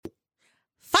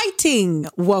Fighting!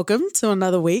 Welcome to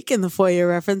another week in the For Your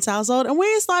Reference household. And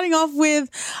we're starting off with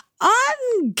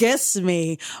Unguess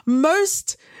Me.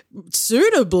 Most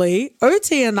suitably,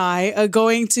 OT and I are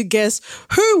going to guess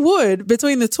who would,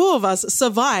 between the two of us,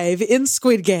 survive in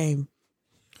Squid Game.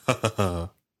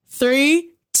 3,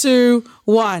 2,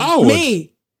 1. Howard.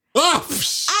 Me.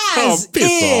 As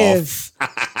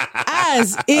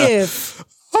if.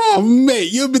 Oh,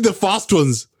 mate, you'll be the fast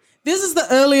ones. This is the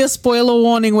earliest spoiler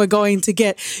warning we're going to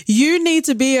get. You need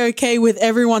to be okay with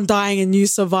everyone dying and you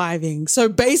surviving. So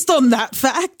based on that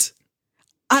fact,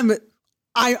 I'm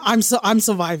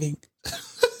surviving.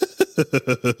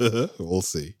 We'll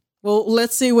see. Well,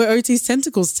 let's see where OT's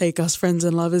tentacles take us, friends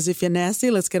and lovers. If you're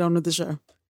nasty, let's get on with the show.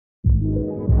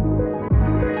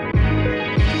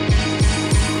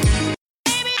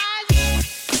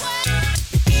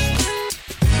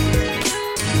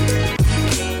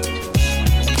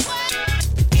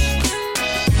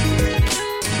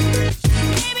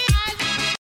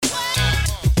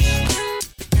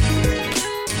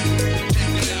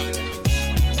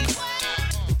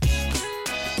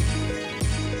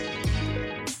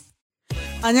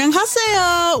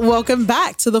 Annyeonghaseyo. Welcome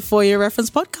back to the For Your Reference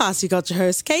podcast. You got your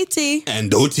host, Katie.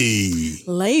 And OT.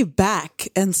 Lay back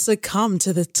and succumb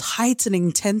to the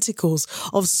tightening tentacles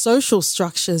of social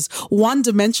structures,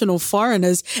 one-dimensional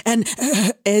foreigners, and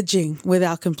edging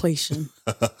without completion.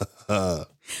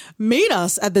 Meet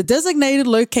us at the designated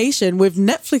location with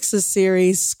Netflix's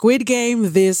series Squid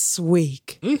Game this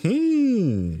week.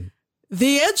 Mm-hmm.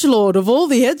 The edgelord of all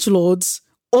the edgelords,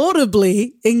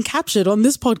 audibly encaptured on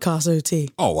this podcast, OT.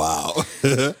 Oh, wow.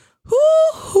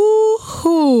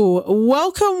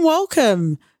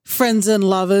 Welcome, friends and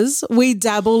lovers. We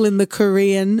dabble in the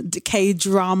Korean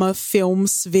K-drama film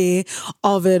sphere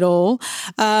of it all.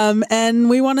 And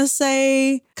we want to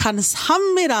say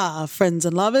감사합니다, friends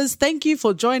and lovers. Thank you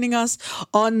for joining us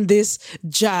on this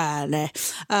journey.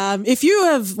 If you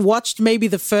have watched maybe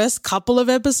the first couple of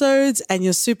episodes and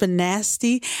you're super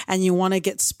nasty and you want to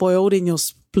get spoiled in your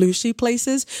splooshy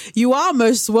places, you are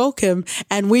most welcome,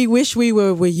 and we wish we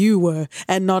were where you were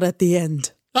and not at the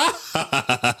end.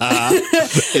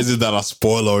 Isn't that a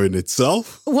spoiler in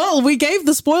itself? Well, we gave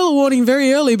the spoiler warning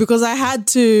very early because I had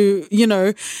to,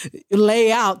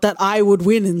 lay out that I would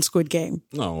win in Squid Game.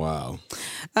 Oh, wow.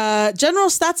 General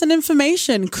stats and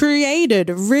information: created,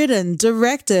 written,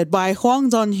 directed by Hwang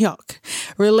Dong-hyuk,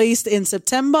 released in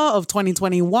September of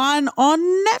 2021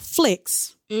 on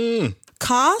Netflix.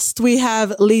 Cast, we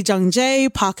have Lee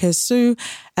Jung-jae, Park Hae-soo,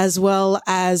 as well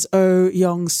as Oh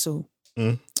Young-soo.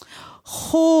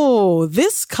 Oh,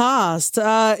 this cast.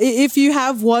 If you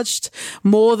have watched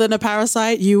more than a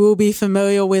Parasite, you will be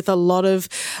familiar with a lot of,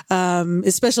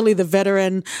 especially the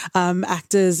veteran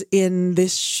actors in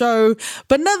this show.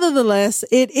 But nevertheless,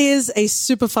 it is a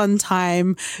super fun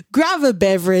time. Grab a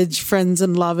beverage, friends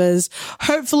and lovers.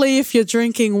 Hopefully, if you're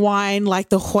drinking wine like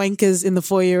the Huenkers in the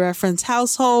For Your Reference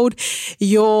household,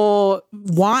 your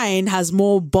wine has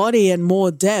more body and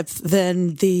more depth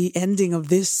than the ending of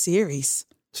this series.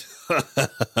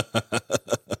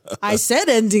 I said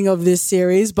ending of this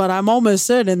series, but I'm almost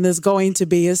certain there's going to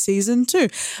be a season 2.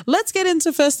 Let's get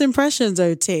into first impressions,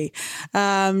 OT.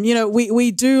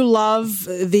 We do love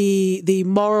the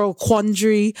moral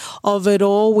quandary of it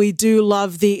all. We do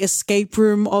love the escape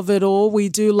room of it all. We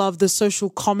do love the social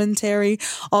commentary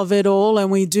of it all.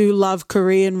 And we do love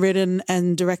Korean written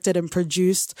and directed and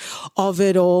produced of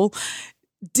it all.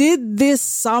 Did this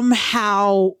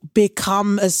somehow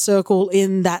become a circle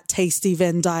in that tasty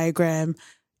Venn diagram?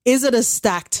 Is it as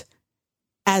stacked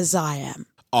as I am?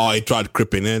 Oh, it tried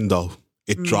creeping in, though.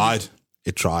 It tried.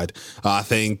 I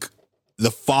think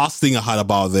the first thing I heard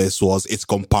about this was its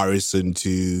comparison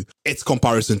to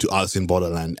Alice in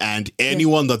Borderland. And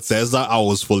anyone that says that, I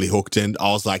was fully hooked in.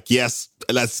 I was like, yes,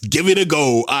 let's give it a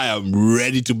go. I am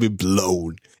ready to be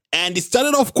blown. And it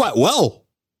started off quite well.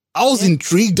 I was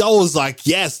intrigued. I was like,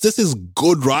 yes, this is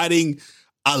good writing.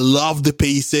 I love the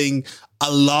pacing. I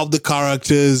love the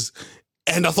characters.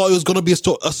 And I thought it was going to be a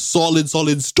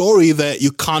solid story that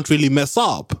you can't really mess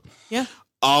up. Yeah.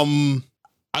 I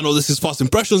know this is first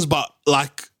impressions, but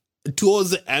like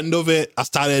towards the end of it,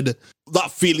 that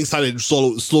feeling started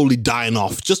slowly dying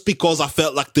off just because I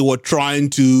felt like they were trying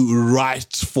to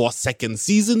write for a second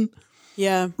season.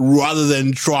 Yeah. Rather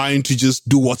than trying to just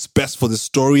do what's best for the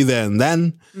story there and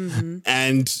then. Mm-hmm.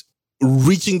 And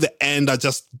reaching the end, I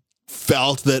just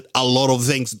felt that a lot of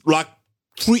things, like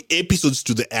 3 episodes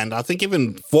to the end, I think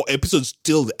even 4 episodes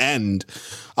till the end,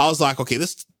 I was like, okay,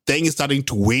 this thing is starting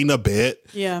to wane a bit.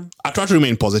 Yeah. I try to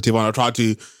remain positive and I try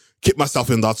to keep myself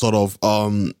in that sort of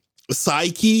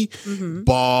psyche. Mm-hmm.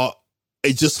 But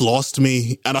it just lost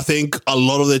me. And I think a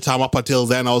lot of the time up until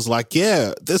then, I was like,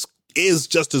 yeah, this is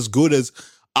just as good as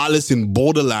Alice in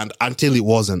Borderland until it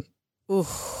wasn't. Ooh.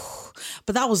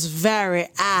 But that was very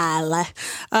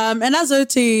and as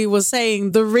OT was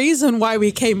saying, the reason why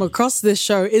we came across this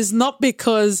show is not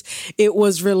because it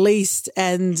was released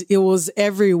and it was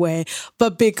everywhere,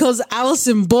 but because Alice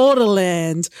in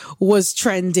Borderland was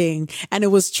trending, and it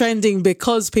was trending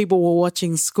because people were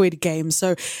watching Squid Game.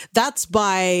 So that's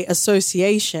by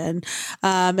association.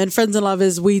 And friends and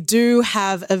lovers, we do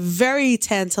have a very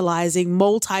tantalizing,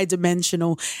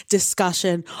 multi-dimensional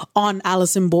discussion on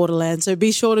Alice in Borderland. So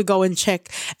be sure to go and check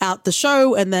out the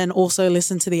show, and then also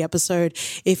listen to the episode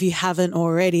if you haven't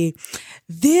already.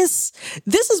 This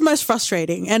is most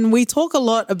frustrating, and we talk a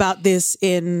lot about this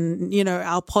in,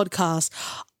 our podcast.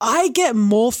 I get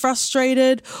more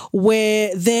frustrated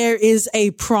where there is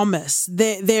a promise,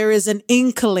 there is an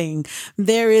inkling,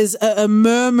 there is a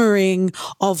murmuring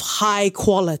of high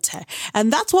quality.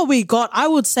 And that's what we got, I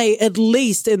would say, at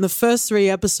least in the first 3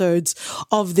 episodes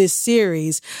of this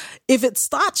series. If it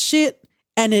starts shit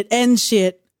and it ends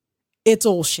shit, it's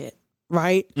all shit,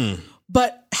 right?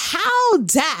 But how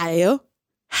dare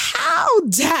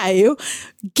you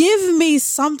give me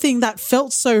something that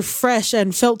felt so fresh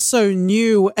and felt so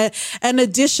new, an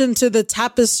addition to the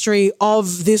tapestry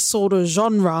of this sort of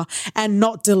genre, and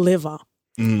not deliver?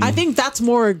 I think that's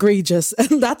more egregious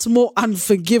and that's more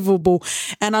unforgivable.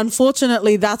 And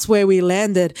unfortunately, that's where we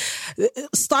landed.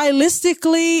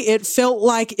 Stylistically, it felt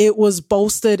like it was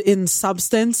bolstered in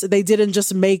substance. They didn't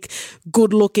just make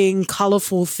good looking,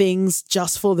 colorful things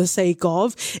just for the sake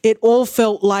of. It all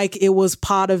felt like it was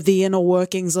part of the inner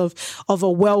workings of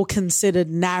a well-considered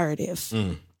narrative.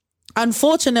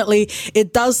 Unfortunately,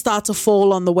 it does start to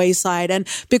fall on the wayside. And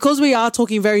because we are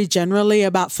talking very generally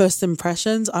about first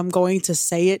impressions, I'm going to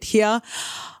say it here.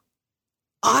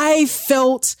 I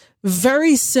felt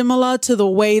very similar to the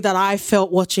way that I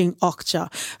felt watching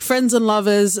Okja. Friends and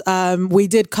lovers, we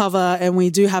did cover, and we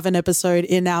do have an episode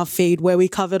in our feed where we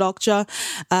covered Okja.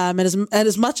 And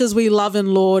as much as we love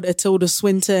and laud Tilda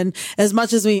Swinton, as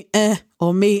much as we at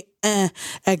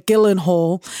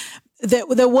Gyllenhaal,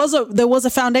 there was a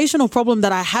foundational problem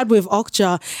that I had with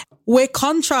Okja. We're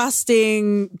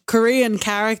contrasting Korean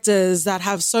characters that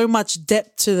have so much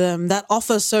depth to them, that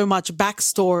offer so much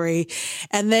backstory.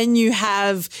 And then you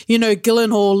have,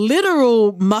 Gyllenhaal,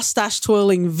 literal mustache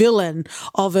twirling villain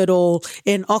of it all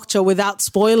in Okja, without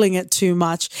spoiling it too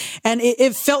much. And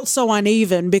it felt so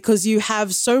uneven because you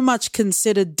have so much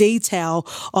considered detail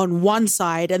on one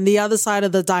side, and the other side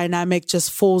of the dynamic just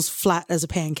falls flat as a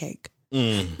pancake.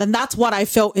 And that's what I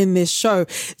felt in this show.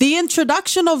 The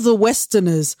introduction of the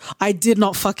Westerners, I did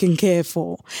not fucking care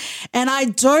for. And I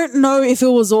don't know if it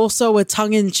was also a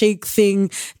tongue-in-cheek thing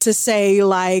to say,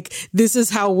 like, this is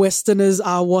how Westerners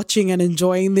are watching and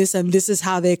enjoying this, and this is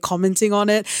how they're commenting on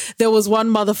it. There was one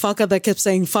motherfucker that kept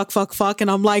saying fuck, fuck, fuck,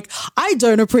 and I'm like, I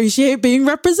don't appreciate being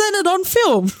represented on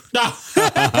film.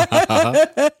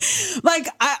 Like,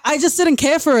 I just didn't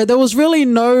care for it. There was really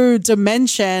no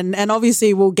dimension, and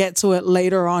obviously we'll get to it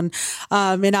later on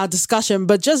in our discussion,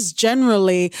 but just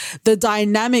generally the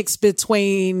dynamics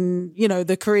between,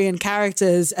 the Korean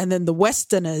characters and then the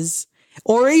Westerners,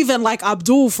 or even like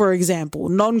Abdul, for example,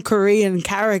 non-Korean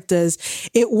characters,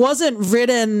 it wasn't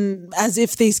written as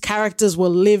if these characters were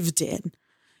lived in.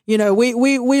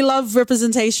 We love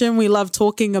representation. We love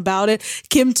talking about it.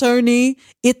 Kim Tony,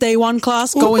 Itaewon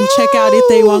Class. Go and check out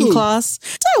Itaewon Class.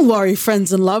 Don't worry,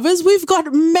 friends and lovers. We've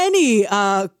got many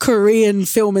Korean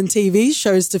film and TV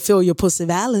shows to fill your pussy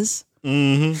valleys.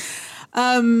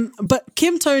 But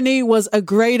Kim Tony was a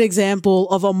great example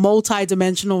of a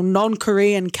multi-dimensional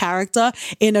non-Korean character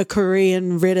in a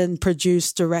Korean written,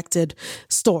 produced, directed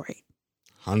story.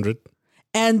 100.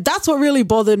 And that's what really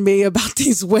bothered me about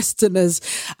these Westerners.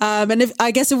 And if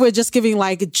we're just giving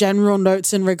like general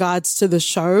notes in regards to the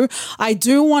show, I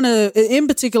do want to, in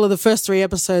particular, the first 3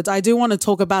 episodes, I do want to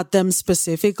talk about them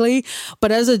specifically.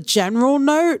 But as a general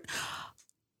note,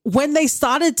 when they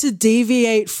started to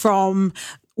deviate from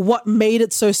what made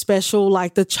it so special,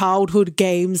 like the childhood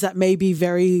games that may be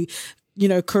very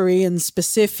Korean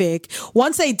specific,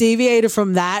 once they deviated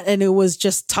from that and it was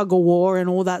just tug of war and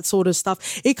all that sort of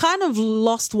stuff, it kind of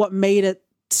lost what made it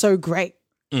so great.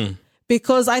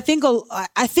 Because I think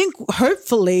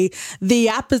hopefully the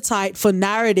appetite for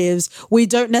narratives, we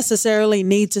don't necessarily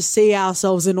need to see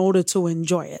ourselves in order to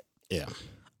enjoy it. Yeah.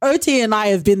 OT and I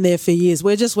have been there for years.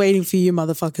 We're just waiting for you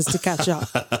motherfuckers to catch up,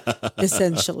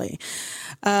 essentially.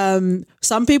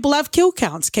 Some people have kill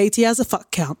counts. Katie has a fuck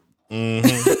count.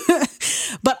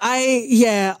 But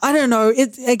I don't know.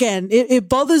 It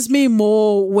bothers me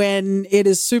more when it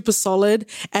is super solid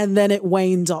and then it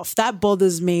wanes off. That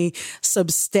bothers me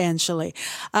substantially.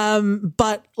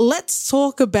 But let's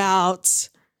talk about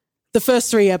the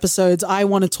first 3 episodes. I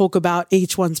want to talk about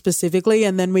each one specifically,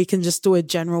 and then we can just do a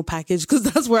general package because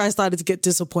that's where I started to get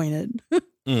disappointed.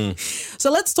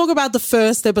 So let's talk about the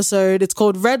first episode. It's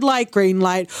called Red Light, Green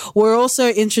Light. We're also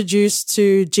introduced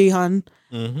to Jihan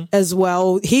as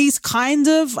well. He's kind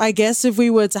of, I guess, if we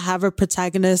were to have a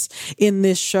protagonist in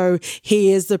this show,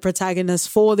 he is the protagonist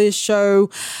for this show.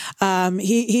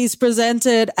 He's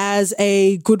presented as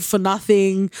a good for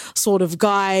nothing sort of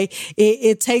guy.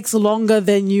 It takes longer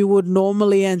than you would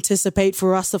normally anticipate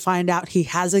for us to find out he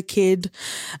has a kid.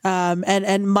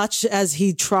 And much as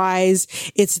he tries,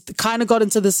 it's kind of got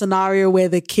into the scenario where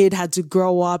the kid had to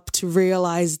grow up to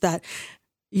realize that,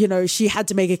 you know, she had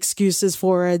to make excuses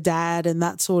for her dad and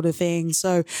that sort of thing.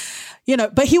 So, you know,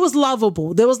 but he was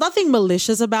lovable. There was nothing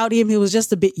malicious about him. He was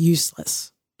just a bit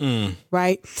useless.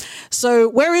 Right. So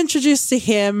we're introduced to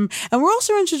him, and we're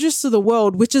also introduced to the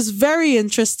world, which is very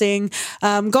interesting.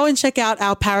 Go and check out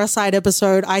our Parasite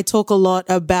episode. I talk a lot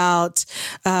about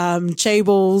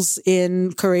chaebols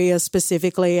in Korea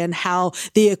specifically, and how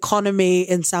the economy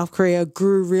in South Korea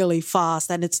grew really fast.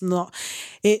 And it's not,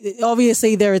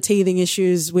 obviously there are teething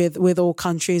issues with all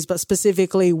countries, but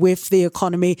specifically with the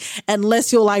economy,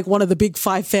 unless you're like one of the big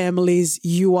 5 families,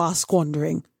 you are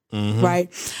squandering. Right.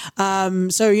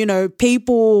 So, you know,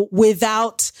 people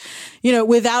without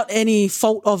any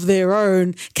fault of their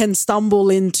own can stumble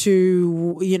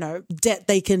into, you know, debt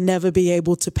they can never be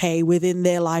able to pay within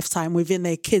their lifetime, within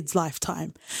their kids'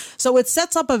 lifetime. So it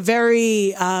sets up a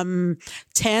very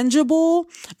tangible,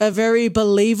 a very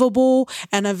believable,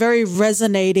 and a very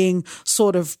resonating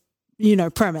sort of, you know,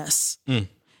 premise.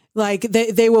 Like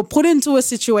they were put into a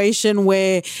situation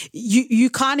where you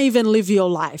can't even live your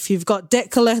life. You've got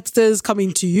debt collectors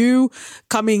coming to you,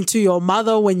 coming to your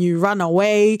mother when you run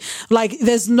away. Like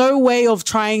there's no way of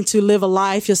trying to live a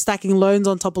life. You're stacking loans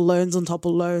on top of loans on top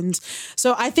of loans.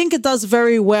 So I think it does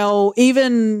very well,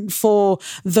 even for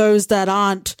those that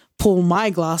aren't, pull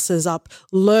my glasses up,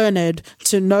 learned,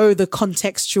 to know the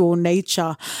contextual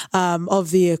nature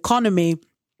of the economy.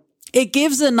 It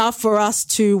gives enough for us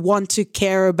to want to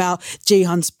care about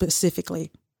Jihan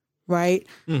specifically, right?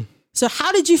 So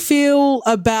how did you feel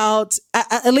about,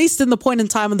 at least in the point in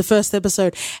time in the first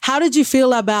episode, how did you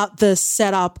feel about the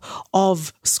setup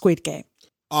of Squid Game?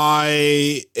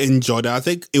 I enjoyed it. I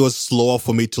think it was slower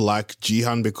for me to like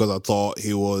Jihan because I thought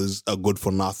he was a good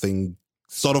for nothing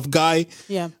sort of guy.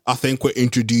 Yeah. I think we're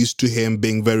introduced to him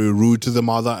being very rude to the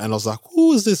mother, and I was like,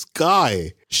 who is this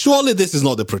guy? Surely this is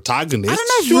not the protagonist. I don't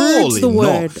know if rude's the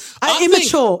word.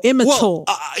 Immature.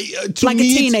 Like a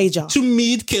teenager. To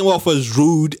me, it came off as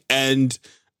rude, and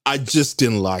I just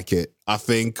didn't like it. I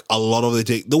think a lot of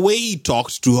the way he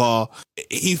talked to her,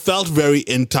 he felt very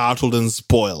entitled and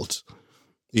spoiled.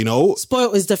 You know,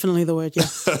 spoiled is definitely the word, yeah.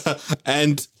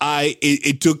 And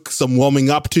it took some warming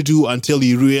up to do until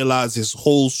you realize his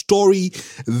whole story.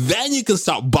 Then you can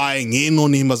start buying in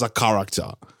on him as a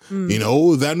character. You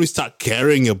know, then we start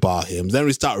caring about him. Then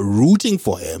we start rooting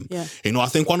for him. Yeah. You know, I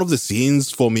think one of the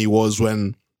scenes for me was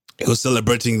when he was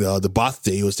celebrating the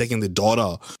birthday. He was taking the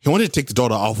daughter. He wanted to take the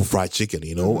daughter out for fried chicken,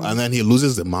 you know, and then he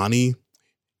loses the money.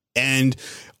 And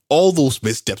all those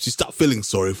missteps, you start feeling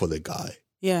sorry for the guy.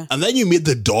 Yeah. And then you meet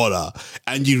the daughter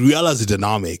and you realize the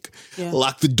dynamic. Yeah.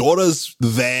 Like the daughter's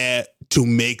there to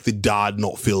make the dad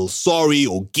not feel sorry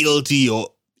or guilty or,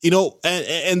 you know,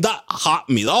 and that hurt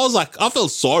me. I was like, I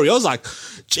felt sorry. I was like,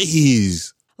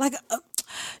 geez. Like,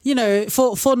 you know,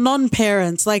 for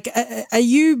non-parents, like, are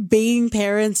you being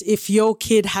parents if your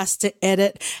kid has to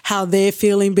edit how they're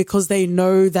feeling because they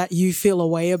know that you feel a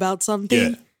way about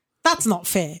something? Yeah. That's not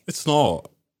fair. It's not.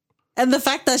 And the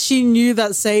fact that she knew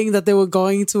that saying that they were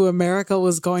going to America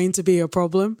was going to be a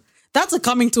problem, that's a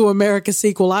Coming to America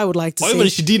sequel I would like to see. Or even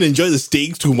she didn't enjoy the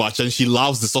steak too much and she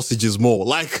loves the sausages more.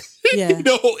 Like, yeah. You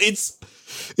know, it's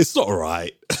not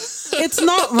right. It's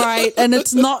not right and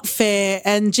it's not fair.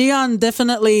 And Jihan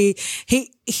definitely,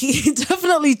 he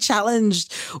definitely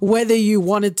challenged whether you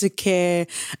wanted to care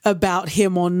about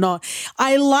him or not.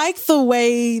 I like the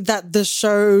way that the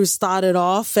show started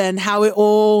off and how it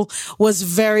all was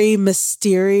very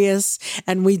mysterious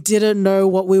and we didn't know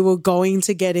what we were going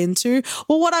to get into.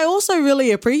 Well, what I also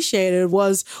really appreciated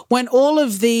was when all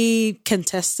of the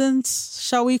contestants,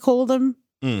 shall we call them?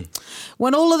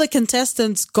 When all of the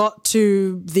contestants got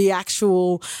to the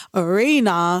actual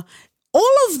arena,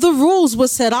 all of the rules were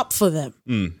set up for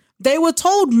them. They were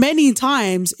told many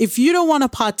times, if you don't want to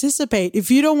participate,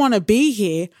 if you don't want to be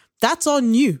here, that's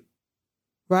on you.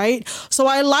 right? So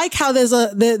I like how there's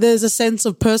a sense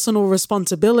of personal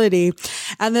responsibility.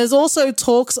 And there's also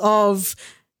talks of,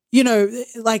 you know,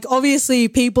 like obviously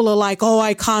people are like, oh,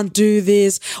 I can't do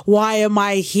this. Why am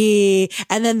I here?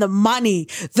 And then the money,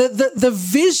 the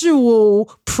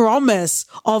visual promise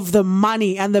of the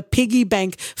money and the piggy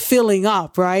bank filling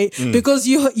up, right? Because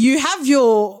you have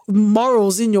your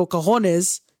morals in your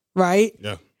cojones, right?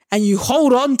 Yeah. And you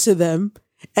hold on to them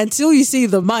until you see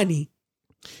the money.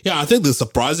 Yeah, I think the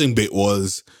surprising bit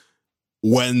was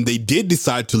when they did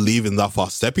decide to leave in that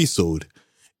first episode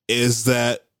is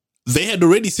that they had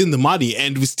already seen the money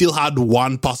and we still had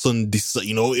one person,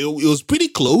 you know, it was pretty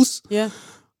close. Yeah.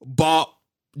 But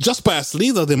just by a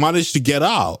slither, they managed to get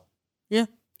out. Yeah.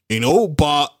 You know,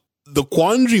 but the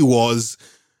quandary was,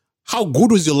 how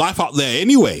good was your life out there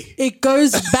anyway? It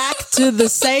goes back to the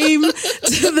same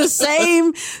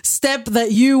step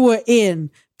that you were in.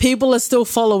 People are still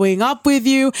following up with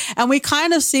you. And we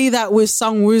kind of see that with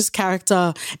Sung-woo's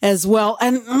character as well.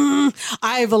 And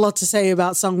I have a lot to say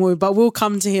about Sung-woo, but we'll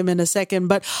come to him in a second.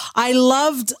 But I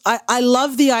love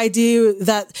the idea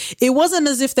that it wasn't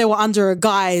as if they were under a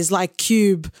guise like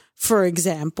Cube, for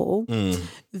example.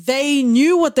 They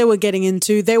knew what they were getting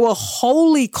into. They were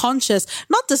wholly conscious.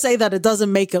 Not to say that it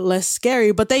doesn't make it less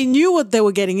scary, but they knew what they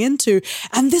were getting into.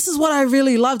 And this is what I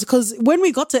really loved, because when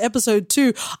we got to episode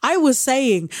 2, I was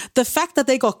saying the fact that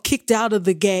they got kicked out of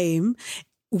the game,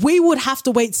 we would have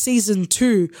to wait season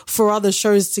 2 for other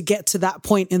shows to get to that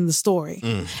point in the story.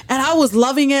 And I was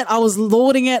loving it. I was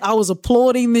lauding it. I was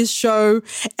applauding this show.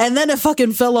 And then it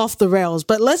fucking fell off the rails.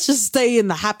 But let's just stay in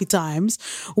the happy times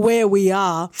where we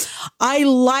are. I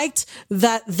liked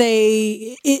that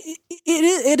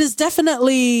it is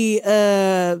definitely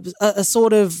a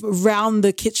sort of round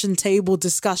the kitchen table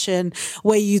discussion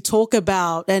where you talk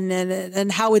about and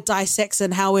how it dissects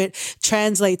and how it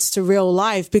translates to real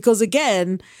life. Because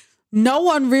again, no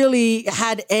one really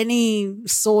had any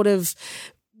sort of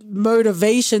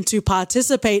motivation to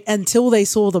participate until they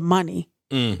saw the money.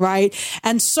 Right.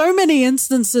 And so many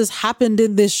instances happened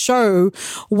in this show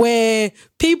where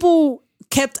people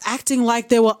kept acting like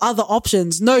there were other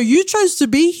options. No, you chose to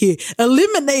be here.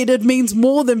 Eliminated means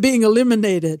more than being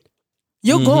eliminated.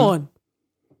 You're gone.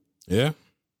 Yeah.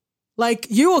 Like,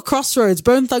 you were Crossroads,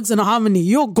 Bone Thugs and Harmony.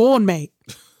 You're gone, mate.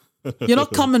 You're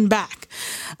not coming back.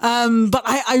 But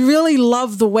I really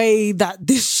love the way that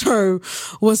this show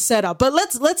was set up. But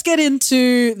let's get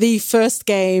into the first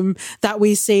game that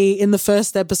we see in the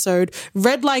first episode,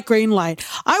 Red Light, Green Light.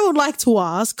 I would like to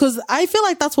ask, because I feel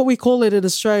like that's what we call it in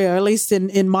Australia, at least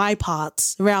in my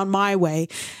parts, around my way.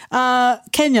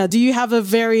 Kenya, do you have a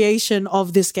variation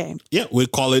of this game? Yeah, we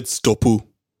call it Stopu.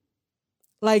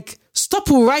 Like,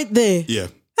 Stopu right there. Yeah.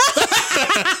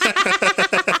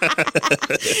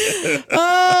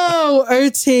 Oh,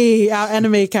 OT, our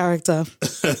anime character.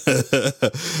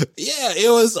 Yeah, it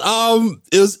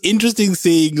was interesting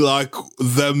seeing like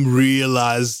them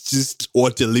realize just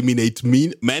what eliminate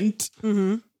meant,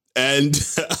 and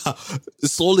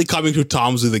slowly coming to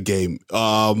terms with the game.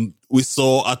 We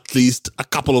saw at least a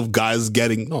couple of guys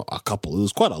it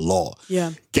was quite a lot.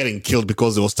 Yeah, getting killed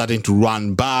because they were starting to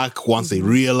run back once they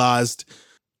realized.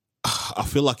 I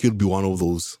feel like you'd be one of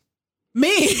those.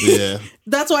 Me? Yeah.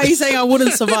 That's why he's saying I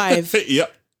wouldn't survive.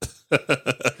 Yep. All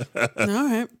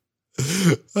right.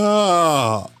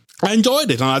 I enjoyed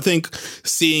it. And I think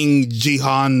seeing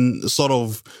Jihan sort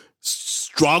of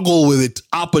struggle with it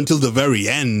up until the very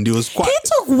end, it was quite... He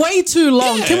took way too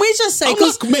long. Yeah. Can we just say...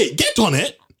 Mate, get on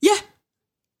it. Yeah.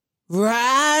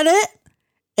 Ride it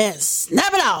and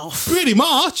snap it off. Pretty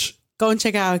much. Go and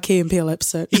check out our Key and Peele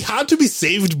episode. He had to be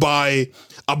saved by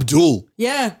Abdul.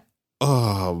 Yeah.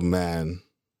 Oh, man.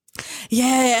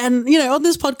 Yeah, and on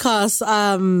this podcast,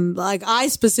 like I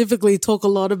specifically talk a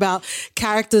lot about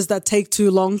characters that take too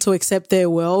long to accept their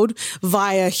world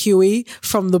via Huey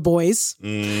from The Boys.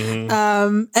 And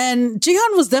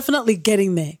Jihan was definitely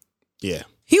getting there. Yeah.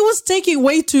 He was taking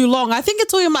way too long. I think it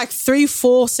took him like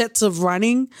 3-4 sets of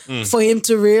running for him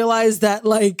to realize that,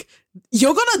 like,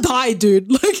 you're gonna die, dude.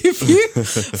 Like, if you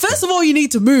first of all, you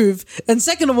need to move, and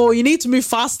second of all, you need to move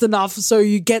fast enough so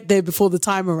you get there before the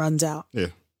timer runs out. Yeah.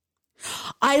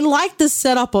 I like the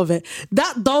setup of it.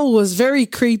 That doll was very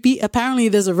creepy. Apparently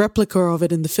there's a replica of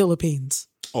it in the Philippines.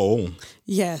 Oh.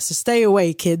 Yeah, so stay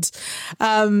away, kids.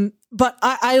 But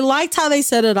I liked how they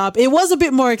set it up. It was a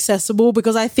bit more accessible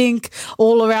because I think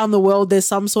all around the world there's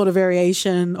some sort of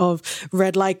variation of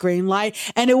red light, green light.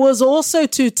 And it was also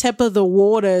to temper the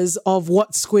waters of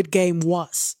what Squid Game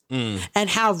was. and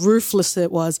how ruthless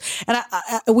it was. And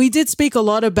we did speak a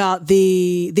lot about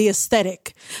the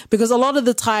aesthetic, because a lot of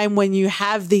the time when you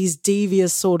have these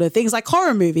devious sort of things, like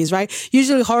horror movies, right?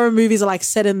 Usually horror movies are like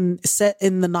set in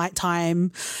the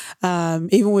nighttime,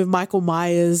 even with Michael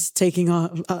Myers taking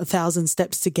 1,000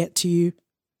 steps to get to you.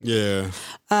 Yeah.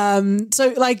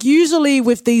 So like usually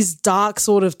with these dark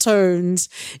sort of tones,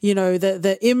 you know,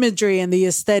 the imagery and the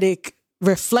aesthetic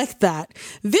reflect that.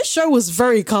 This show was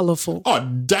very colorful. Oh,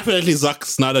 definitely Zack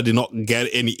Snyder did not get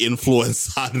any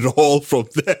influence at all from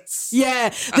this. Yeah,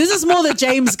 this is more the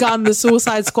James Gunn, the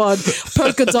Suicide Squad,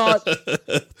 polka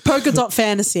dot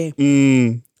fantasy.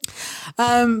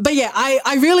 But yeah,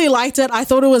 I really liked it. I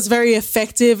thought it was very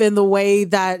effective in the way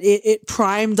that it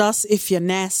primed us, if you're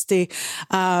nasty,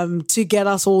 to get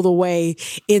us all the way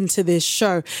into this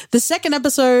show. The second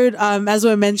episode, as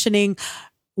we're mentioning,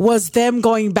 was them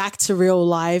going back to real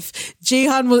life.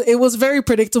 Jihan, it was very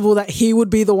predictable that he would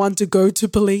be the one to go to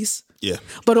police. Yeah.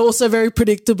 But also very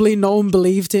predictably, no one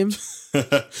believed him.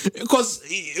 Because,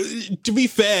 to be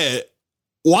fair,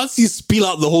 once you spill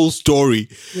out the whole story,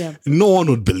 no one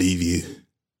would believe you.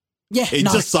 Yeah. It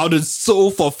just sounded so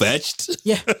far-fetched.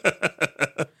 Yeah.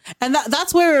 And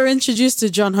that's where we're introduced to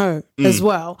John Ho as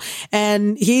well.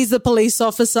 And he's the police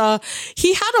officer.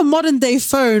 He had a modern day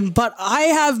phone, but I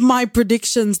have my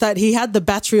predictions that he had the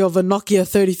battery of a Nokia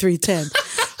 3310.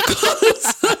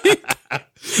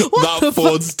 That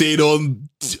phone stayed on,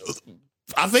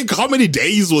 I think, how many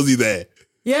days was he there?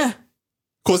 Yeah.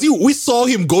 Because we saw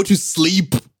him go to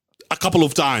sleep a couple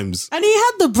of times. And he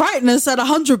had the brightness at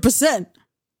 100%.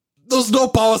 There's no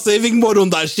power saving mode on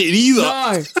that shit either.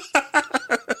 No.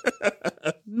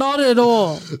 Not at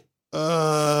all.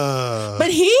 But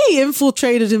he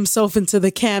infiltrated himself into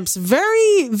the camps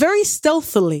very, very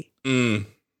stealthily.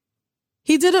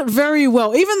 He did it very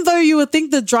well, even though you would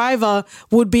think the driver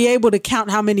would be able to count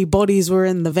how many bodies were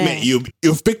in the van. Man,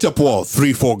 you've picked up,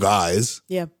 3-4 guys.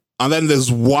 Yeah. And then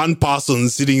there's one person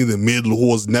sitting in the middle who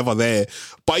was never there.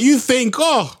 But you think,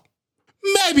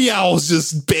 maybe I was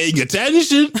just paying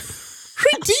attention.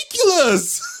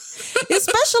 Ridiculous.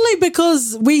 Especially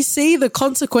because we see the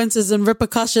consequences and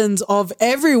repercussions of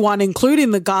everyone,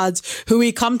 including the guards, who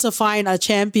we come to find are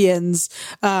champions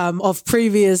of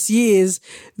previous years.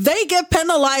 They get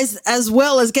penalized as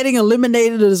well as getting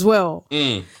eliminated as well.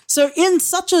 So in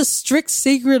such a strict,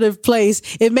 secretive place,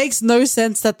 it makes no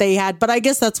sense that they had. But I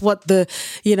guess that's what the,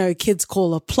 kids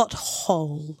call a plot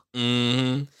hole.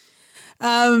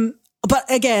 But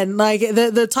again, like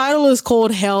the title is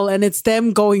called Hell, and it's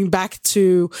them going back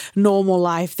to normal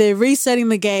life. They're resetting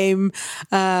the game.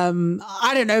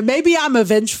 I don't know. Maybe I'm a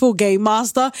vengeful game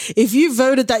master. If you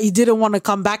voted that you didn't want to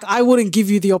come back, I wouldn't give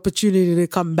you the opportunity to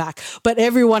come back. But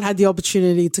everyone had the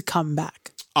opportunity to come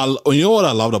back. You know what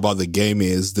I loved about the game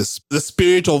is the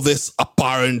spirit of this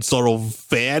apparent sort of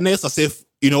fairness, as if,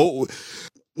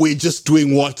 we're just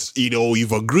doing what,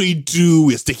 you've agreed to.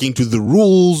 We're sticking to the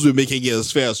rules. We're making it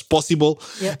as fair as possible.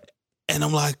 Yeah. And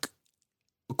I'm like,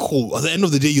 cool. At the end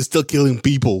of the day, you're still killing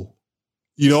people.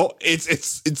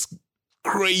 It's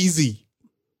crazy.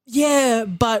 Yeah,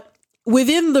 but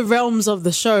within the realms of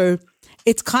the show,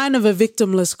 it's kind of a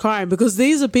victimless crime because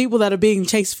these are people that are being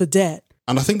chased for debt.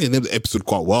 And I think they named the episode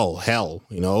quite well. Hell,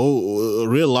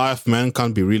 real life, man,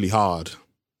 can be really hard.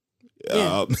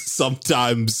 Yeah.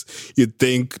 Sometimes you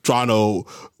think trying to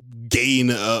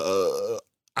gain a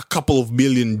couple of $1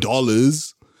 million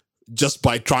just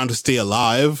by trying to stay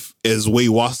alive is way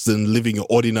worse than living an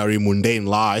ordinary, mundane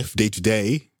life day to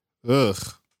day. Ugh.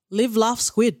 Live, laugh,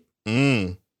 squid.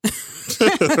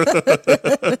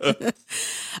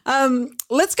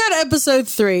 Let's go to episode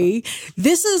 3.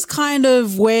 This is kind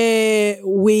of where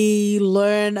we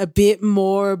learn a bit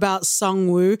more about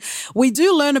Sung-woo. We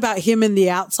do learn about him in the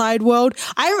outside world.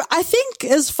 I think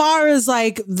as far as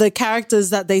like the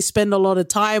characters that they spend a lot of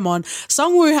time on,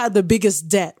 Sung-woo had the biggest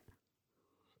debt.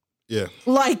 Yeah.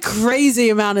 Like crazy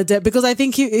amount of debt, because I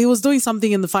think he was doing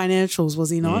something in the financials, was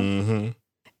he not? Mm-hmm.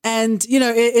 And,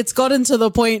 it's gotten to the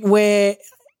point where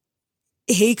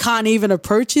he can't even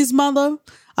approach his mother.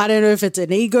 I don't know if it's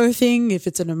an ego thing, if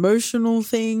it's an emotional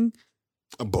thing.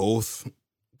 Both.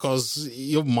 Because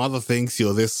your mother thinks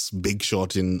you're this big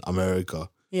shot in America.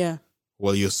 Yeah.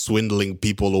 Well, you're swindling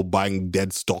people or buying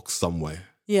dead stocks somewhere.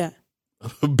 Yeah.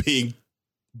 being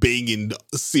in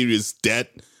serious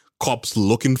debt, cops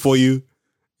looking for you.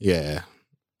 Yeah.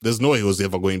 There's no way he was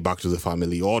ever going back to the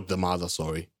family or the mother,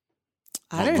 sorry.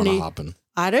 Not gonna happen.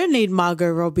 I don't need Margot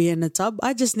Robbie in a tub.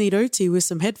 I just need OT with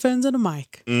some headphones and a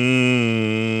mic.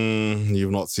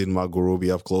 You've not seen Margot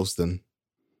Robbie up close then.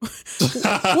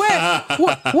 Where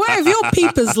have your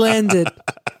peepers landed?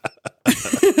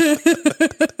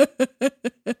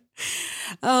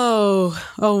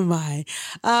 Oh my.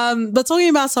 But talking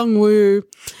about Sungwoo,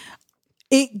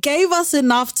 it gave us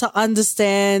enough to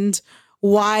understand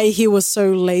why he was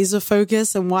so laser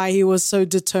focused and why he was so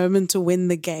determined to win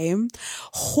the game.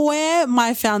 Where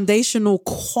my foundational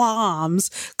qualms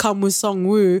come with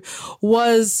Sungwoo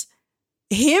was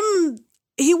him.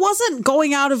 He wasn't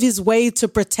going out of his way to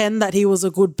pretend that he was a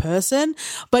good person,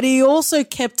 but he also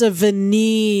kept a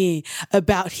veneer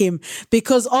about him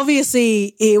because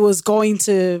obviously it was going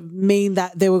to mean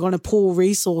that they were going to pool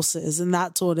resources and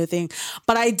that sort of thing.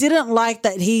 But I didn't like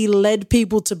that he led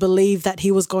people to believe that he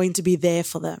was going to be there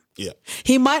for them. Yeah.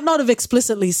 He might not have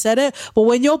explicitly said it, but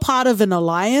when you're part of an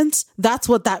alliance, that's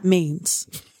what that means.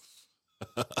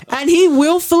 And he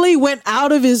willfully went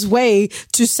out of his way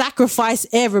to sacrifice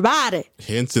everybody.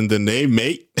 Hence in the name,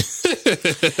 mate.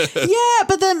 Yeah,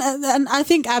 but then, and I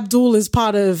think Abdul is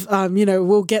part of,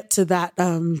 we'll get to that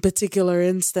particular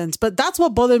instance. But that's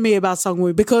what bothered me about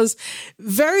Sungwoo because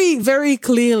very, very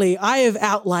clearly I have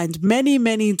outlined many,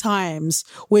 many times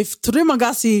with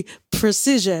Trimagasi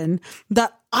precision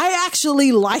that I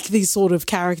actually like these sort of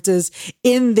characters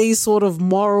in these sort of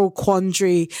moral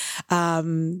quandary,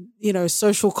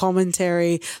 social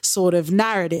commentary sort of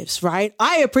narratives, right?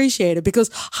 I appreciate it because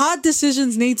hard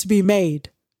decisions need to be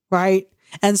made, right?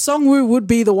 And Sungwoo would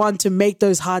be the one to make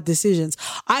those hard decisions.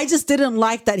 I just didn't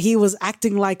like that he was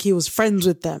acting like he was friends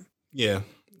with them. Yeah.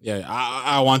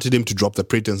 I wanted him to drop the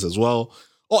pretense as well.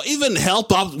 Or even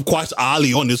help out quite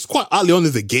early on. It's quite early on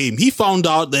in the game. He found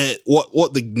out that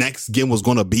what the next game was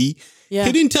going to be. Yeah.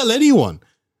 He didn't tell anyone.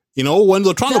 You know, when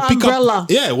they're trying to pick up...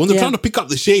 Yeah, when they're trying to pick up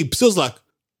the shapes, he was like,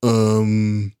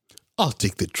 I'll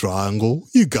take the triangle.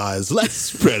 You guys, let's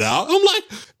spread out. I'm like,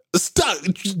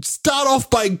 start off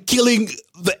by killing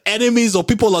the enemies or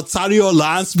people outside your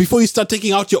lands before you start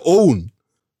taking out your own.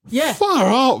 Yeah. Far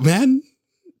out, man.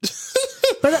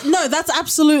 But no, that's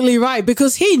absolutely right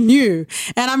because he knew.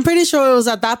 And I'm pretty sure it was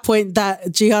at that point that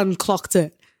Jihan clocked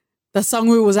it. That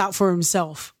Sungwoo was out for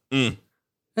himself. And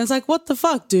it's like, what the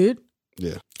fuck, dude?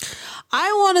 Yeah.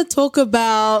 I want to talk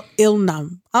about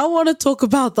Ilnam. I want to talk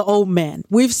about the old man.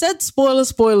 We've said spoiler.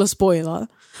 This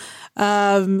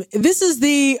is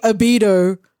the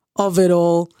Abido of it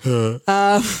all. If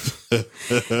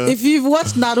you've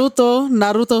watched Naruto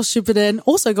Shippuden,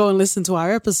 also go and listen to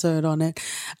our episode on it.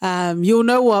 You'll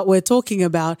know what we're talking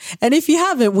about. And if you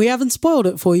haven't, we haven't spoiled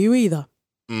it for you either.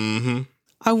 Mm-hmm.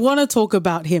 I want to talk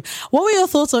about him. What were your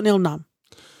thoughts on Ilnam?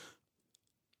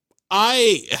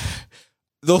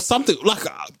 There was something, like,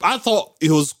 I thought he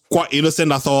was quite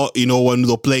innocent. I thought, when they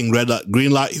were playing red light, green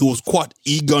light, he was quite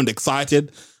eager and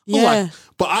excited. Yeah.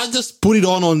 But I just put it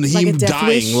on him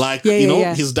dying.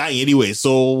 Wish. He's dying anyway.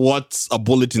 So what's a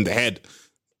bullet in the head?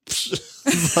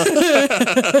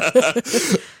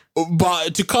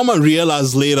 But to come and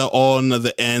realize later on at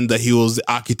the end that he was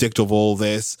the architect of all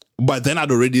this, but then I'd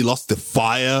already lost the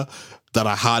fire that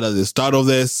I had at the start of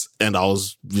this, and I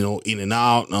was, in and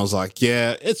out, and I was like,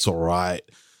 yeah, it's all right.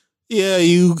 Yeah,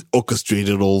 you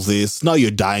orchestrated all this. Now you're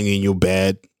dying in your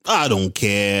bed. I don't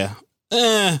care.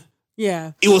 Yeah.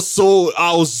 I was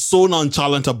so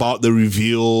nonchalant about the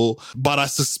reveal, but I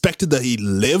suspected that he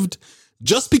lived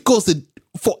just because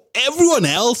for everyone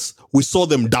else, we saw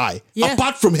them die. Yeah.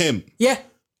 Apart from him. Yeah.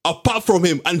 Apart from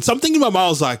him. And something in my mind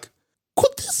was like,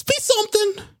 could this be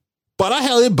something? But I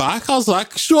held it back. I was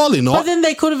like, surely not. But then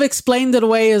they could have explained it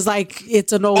away as like,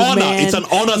 it's an old man. It's an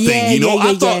honor thing,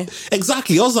 I thought,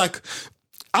 exactly. I was like,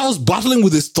 I was battling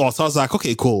with his thoughts. I was like,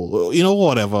 okay, cool.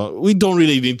 Whatever. We don't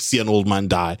really need to see an old man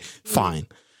die. Fine.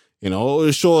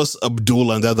 Show us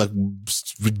Abdul and the other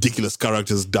ridiculous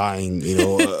characters dying,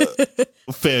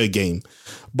 fair game.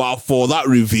 But for that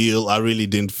reveal, I really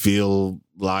didn't feel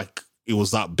like it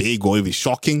was that big or even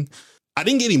shocking. I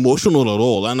didn't get emotional at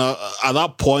all. And at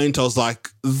that point, I was like,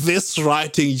 this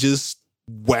writing just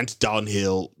went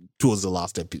downhill towards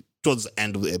towards the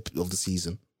end of the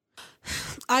season.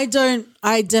 I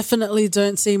definitely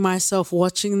don't see myself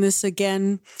watching this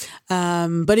again.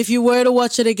 But if you were to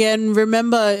watch it again,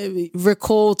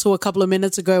 recall to a couple of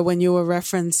minutes ago when you were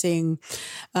referencing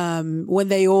when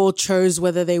they all chose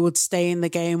whether they would stay in the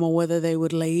game or whether they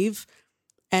would leave.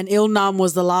 And Ilnam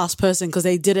was the last person because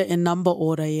they did it in number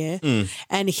order, yeah?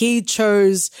 And he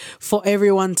chose for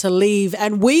everyone to leave.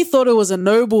 And we thought it was a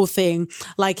noble thing.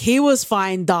 Like, he was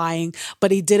fine dying,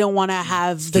 but he didn't want to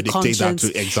have the conscience.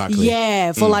 Exactly.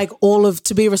 Yeah, for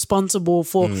to be responsible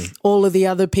for all of the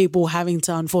other people having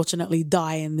to unfortunately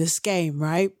die in this game,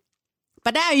 right?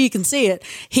 But now you can see it.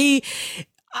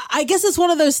 I guess it's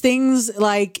one of those things,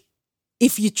 like,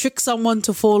 if you trick someone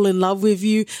to fall in love with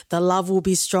you, the love will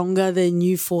be stronger than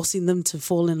you forcing them to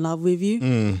fall in love with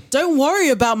you. Don't worry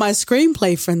about my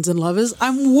screenplay, friends and lovers.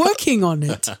 I'm working on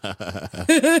it.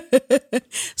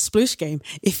 Sploosh game,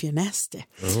 if you're nasty.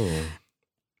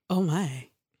 Oh my.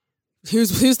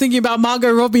 Who's thinking about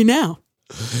Margot Robbie now?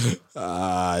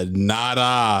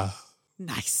 Nada.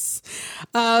 Nice.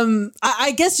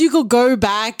 I guess you could go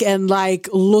back and like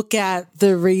look at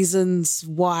the reasons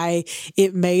why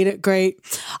it made it great.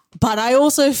 But I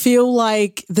also feel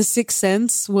like The Sixth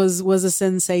Sense was a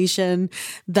sensation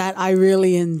that I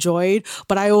really enjoyed.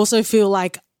 But I also feel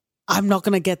like I'm not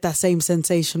going to get that same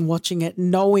sensation watching it,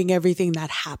 knowing everything that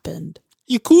happened.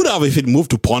 You could have if it moved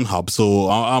to Pornhub, so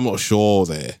I'm not sure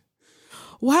there.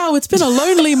 Wow, it's been a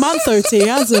lonely month, OT,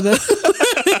 hasn't it?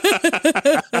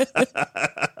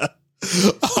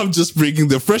 I'm just bringing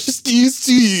the freshest news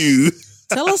to you.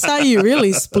 Tell us how you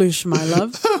really sploosh, my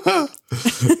love.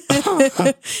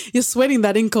 You're sweating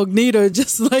that incognito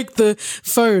just like the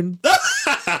phone.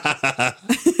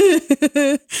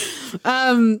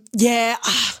 Yeah,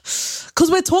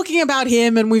 because we're talking about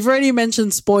him and we've already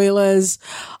mentioned spoilers.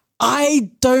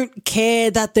 I don't care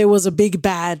that there was a big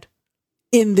bad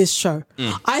in this show.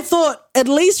 I thought, at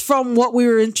least from what we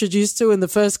were introduced to in the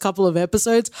first couple of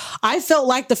episodes, I felt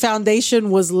like the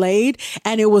foundation was laid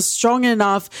and it was strong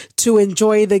enough to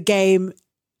enjoy the game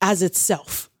as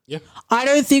itself. Yeah. I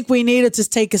don't think we needed to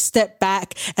take a step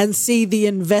back and see the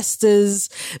investors,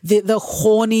 the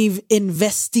horny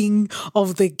investing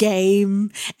of the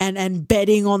game and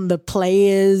betting on the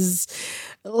players.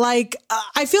 Like,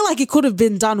 I feel like it could have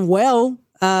been done well.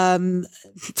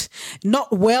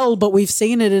 Not well, but we've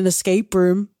seen it in Escape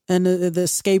Room and the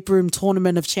Escape Room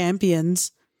Tournament of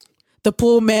Champions, the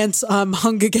poor man's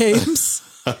Hunger Games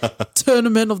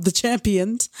Tournament of the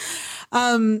Champions.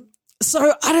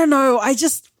 So I don't know.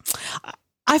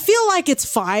 I feel like it's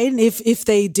fine if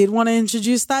they did want to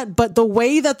introduce that, but the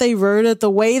way that they wrote it, the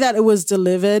way that it was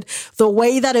delivered, the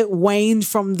way that it waned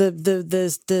from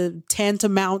the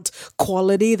tantamount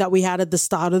quality that we had at the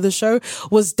start of the show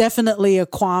was definitely a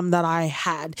qualm that I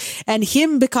had. And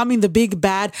him becoming the big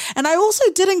bad. And I also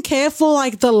didn't care for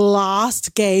like the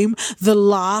last game, the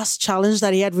last challenge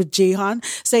that he had with Jihan,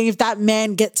 saying if that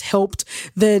man gets helped,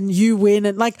 then you win.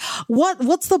 And like,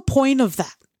 what's the point of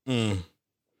that?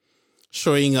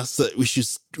 Showing us that we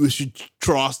should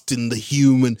trust in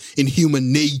human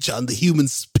nature and the human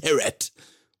spirit.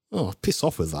 Oh, piss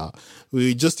off with that.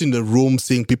 We're just in the room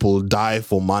seeing people die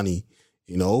for money.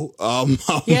 You know, I'm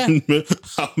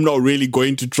not really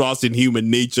going to trust in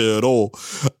human nature at all.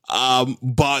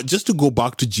 But just to go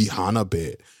back to Jihan a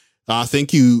bit, I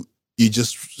think you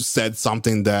just said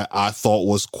something that I thought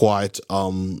was quite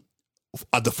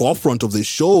at the forefront of the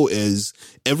show is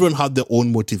everyone had their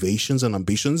own motivations and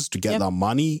ambitions to get that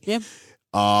money. Yep.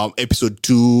 Episode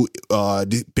 2,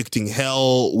 depicting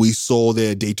hell, we saw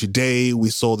their day-to-day, we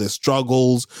saw their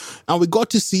struggles, and we got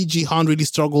to see Jihan really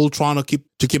struggle trying to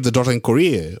keep the daughter in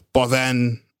Korea. But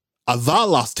then at that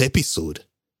last episode,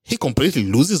 he completely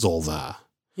loses all that.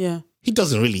 Yeah. He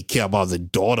doesn't really care about the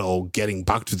daughter or getting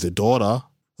back to the daughter.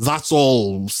 That's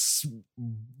all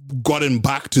gotten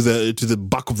back to the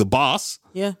back of the bus.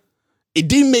 Yeah. It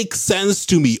didn't make sense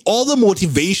to me. All the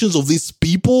motivations of these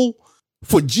people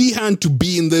for Jihan to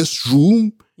be in this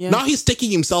room. Yeah. Now he's taking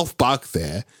himself back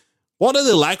there. What are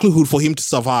the likelihood for him to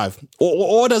survive?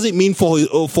 Or what does it mean for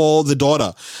the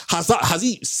daughter? Has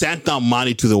he sent that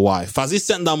money to the wife? Has he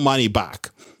sent that money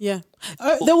back? Yeah.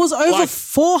 There was over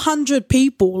 400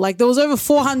 people. Like there was over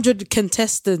 400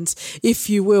 contestants, if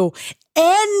you will.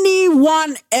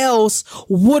 Anyone else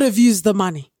would have used the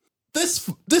money. This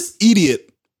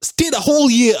idiot stayed a whole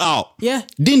year out. Yeah.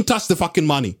 Didn't touch the fucking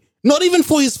money. Not even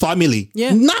for his family.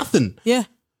 Yeah. Nothing. Yeah.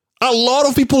 A lot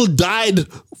of people died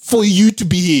for you to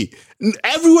be here.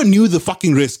 Everyone knew the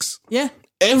fucking risks. Yeah.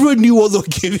 Everyone knew what they were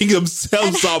giving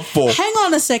themselves up for. Hang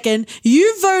on a second.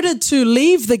 You voted to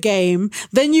leave the game,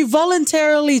 then you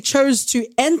voluntarily chose to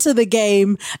enter the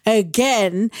game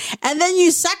again, and then you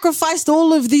sacrificed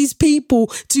all of these people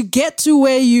to get to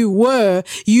where you were.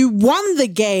 You won the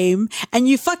game, and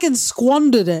you fucking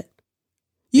squandered it.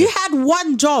 You had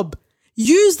one job.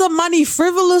 Use the money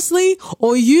frivolously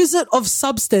or use it of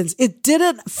substance. It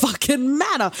didn't fucking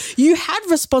matter. You had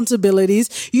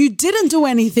responsibilities. You didn't do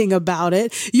anything about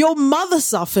it. Your mother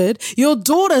suffered. Your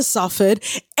daughter suffered.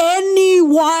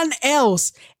 Anyone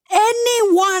else, even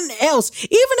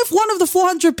if one of the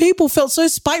 400 people felt so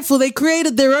spiteful, they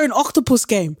created their own octopus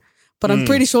game. But I'm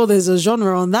pretty sure there's a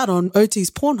genre on that on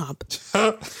OT's Pornhub.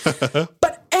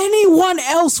 But anyone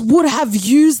else would have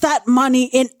used that money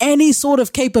in any sort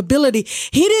of capability.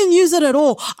 He didn't use it at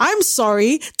all. I'm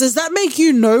sorry. Does that make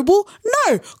you noble?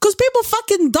 No, because people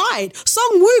fucking died.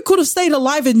 Sung Woo could have stayed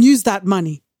alive and used that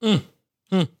money.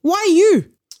 Why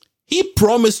you? He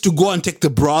promised to go and take the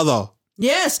brother.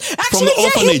 Yes. From Actually, the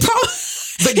orphanage.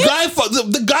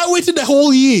 The guy waited a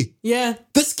whole year. Yeah.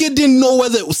 This kid didn't know where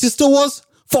the sister was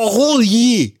for a whole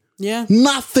year. Yeah.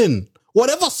 Nothing.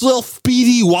 Whatever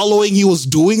self-pity wallowing he was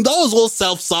doing, that was all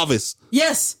self-service.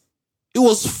 Yes. It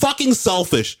was fucking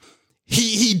selfish.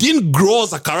 He didn't grow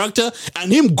as a character,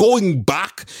 and him going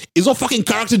back is all fucking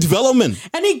character development.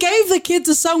 And he gave the kid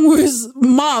to Sung Woo's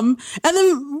mum and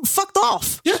then fucked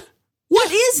off. Yeah. What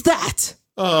is that?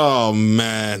 Oh,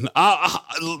 man.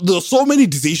 There's so many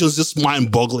decisions just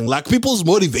mind-boggling. Like, people's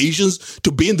motivations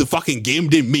to be in the fucking game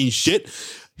didn't mean shit.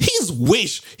 His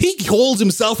wish, he holds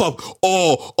himself up.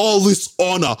 Oh, all this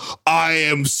honor. I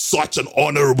am such an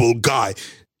honorable guy.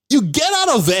 You get out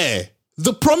of there.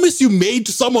 The promise you made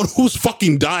to someone who's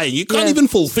fucking dying, you can't even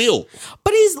fulfill.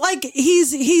 But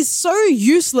he's so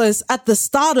useless at the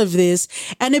start of this,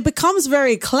 and it becomes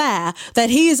very clear that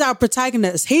he is our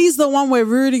protagonist. He's the one we're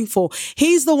rooting for.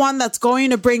 He's the one that's going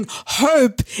to bring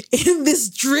hope in this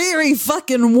dreary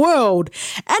fucking world.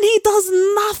 And he does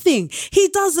nothing. He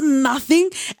does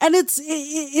nothing. And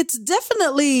it's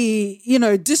definitely,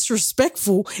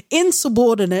 disrespectful,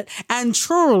 insubordinate, and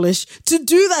churlish to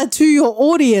do that to your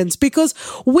audience, because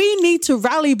we need to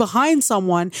rally behind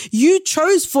someone. You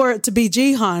chose for it to be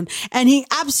Jihan, and he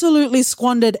absolutely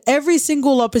squandered every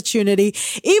single opportunity,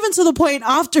 even to the point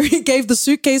after he gave the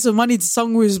suitcase of money to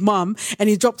Sungwoo's mum and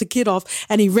he dropped the kid off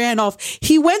and he ran off.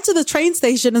 He went to the train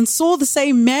station and saw the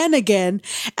same man again.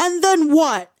 And then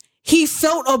what? He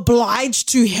felt obliged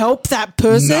to help that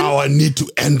person? Now I need to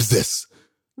end this.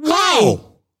 Why?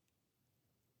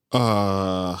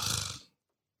 How?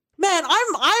 Man,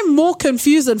 I'm more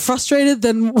confused and frustrated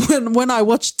than when I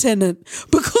watched Tenet,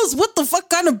 because what the fuck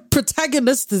kind of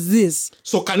protagonist is this?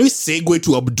 So can we segue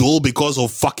to Abdul because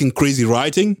of fucking crazy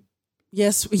writing?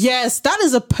 Yes, that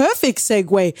is a perfect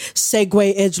segue.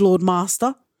 Segue, edgelord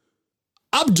master.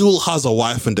 Abdul has a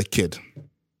wife and a kid.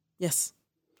 Yes.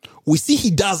 We see he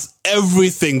does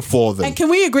everything for them. And can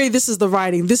we agree this is the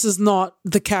writing? This is not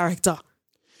the character.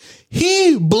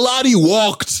 He bloody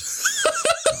walked.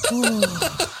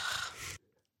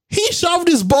 He shoved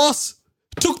his boss,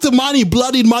 took the money,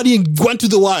 bloodied money, and went to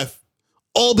the wife.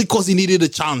 All because he needed a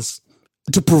chance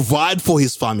to provide for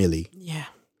his family. Yeah.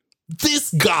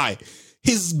 This guy,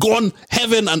 he's gone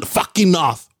heaven and fucking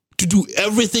earth to do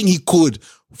everything he could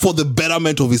for the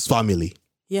betterment of his family.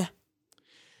 Yeah.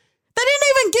 They didn't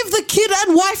even give the kid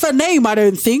and wife a name, I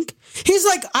don't think. He's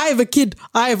like, I have a kid,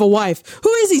 I have a wife.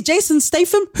 Who is he, Jason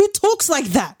Statham? Who talks like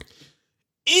that?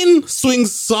 In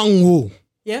swings Sung Woo.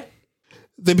 Yeah.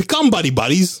 They become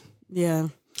buddies. Yeah.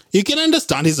 You can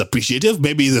understand he's appreciative.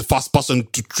 Maybe he's the first person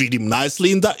to treat him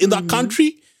nicely in that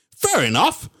country. Fair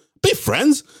enough. Be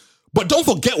friends. But don't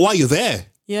forget why you're there.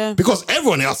 Yeah. Because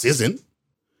everyone else isn't.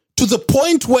 To the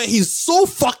point where he's so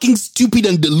fucking stupid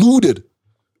and deluded.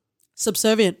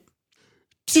 Subservient.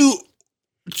 To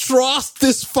trust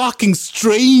this fucking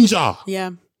stranger. Yeah.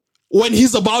 When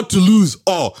he's about to lose.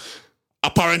 Oh,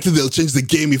 apparently they'll change the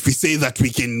game if we say that we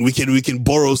can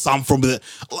borrow some from the.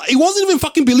 It wasn't even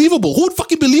fucking believable. Who would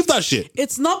fucking believe that shit?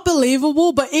 It's not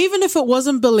believable, but even if it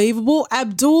wasn't believable,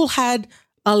 Abdul had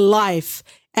a life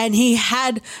and he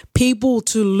had people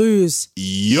to lose.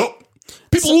 Yup.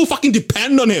 People who fucking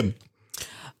depend on him.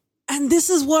 And this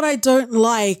is what I don't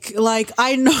like. Like,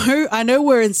 I know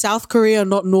we're in South Korea,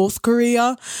 not North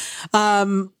Korea.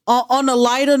 On a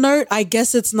lighter note, I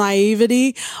guess it's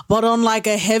naivety, but on like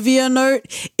a heavier note,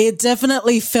 it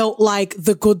definitely felt like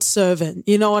the good servant.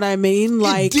 You know what I mean?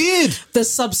 Like, it did. The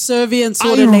subservient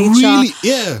sort of nature. Really,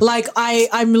 yeah. Like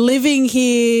I'm living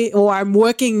here, or I'm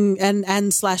working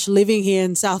and slash living here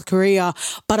in South Korea,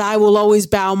 but I will always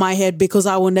bow my head because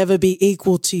I will never be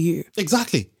equal to you.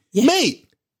 Exactly. Yeah. Mate,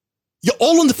 you're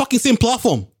all on the fucking same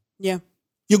platform. Yeah.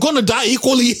 You're gonna die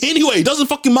equally anyway. It doesn't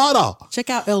fucking matter. Check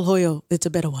out El Hoyo. It's a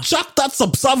better one. Chuck that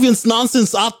subservience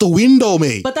nonsense out the window,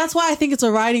 mate. But that's why I think it's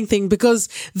a writing thing, because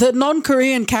the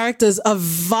non-Korean characters are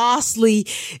vastly,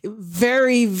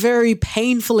 very, very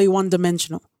painfully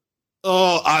one-dimensional.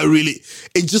 Oh,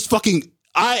 it just fucking,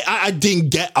 I didn't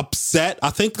get upset.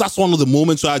 I think that's one of the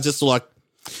moments where I just like,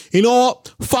 you know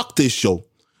what? Fuck this show.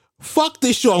 Fuck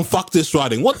this show and fuck this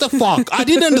writing. What the fuck? I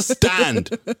didn't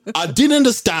understand.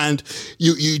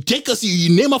 You take us,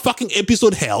 you name a fucking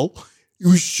episode hell.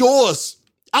 You show us.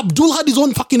 Abdul had his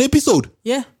own fucking episode.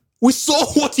 Yeah. We saw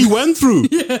what he went through.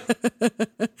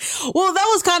 Well, that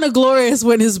was kind of glorious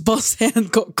when his boss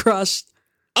hand got crushed.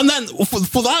 And then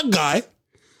for that guy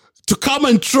to come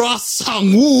and trust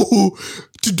Sang-woo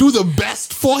to do the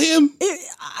best for him.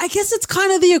 I guess it's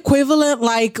kind of the equivalent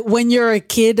like when you're a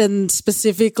kid, and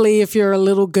specifically if you're a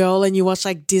little girl and you watch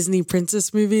like Disney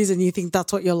princess movies and you think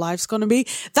that's what your life's going to be.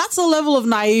 That's the level of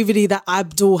naivety that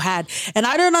Abdul had. And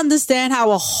I don't understand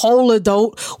how a whole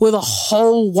adult with a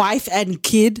whole wife and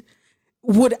kid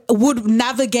would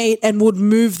navigate and would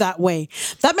move that way.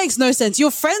 That makes no sense. You're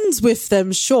friends with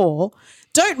them, sure.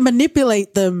 Don't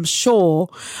manipulate them, sure.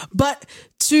 But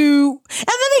and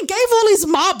then he gave all his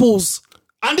marbles.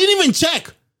 And didn't even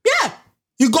check. Yeah.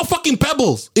 You got fucking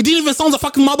pebbles. It didn't even sound like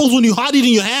fucking marbles when you had it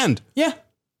in your hand. Yeah.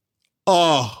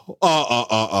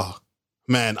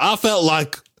 Man, I felt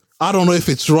like, I don't know if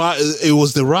it's right. It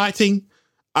was the writing.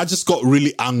 I just got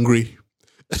really angry.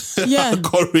 Yeah. I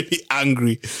got really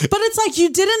angry. But it's like you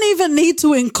didn't even need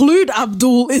to include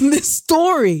Abdul in this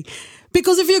story.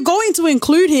 Because if you're going to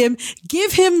include him,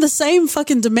 give him the same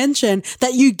fucking dimension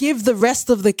that you give the rest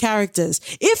of the characters.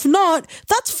 If not,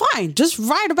 that's fine. Just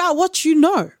write about what you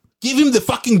know. Give him the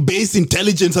fucking base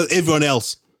intelligence as everyone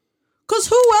else. Because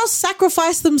who else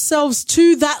sacrificed themselves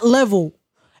to that level?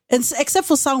 Except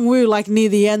for Sang-woo, like near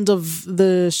the end of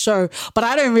the show. But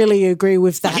I don't really agree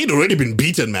with that. He'd already been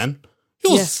beaten, man. He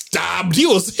was stabbed. He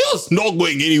was not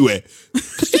going anywhere.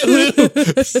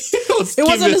 It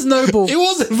wasn't as noble. It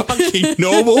wasn't fucking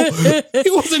noble. He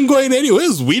wasn't going anywhere. He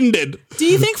was winded. Do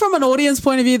you think from an audience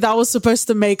point of view that was supposed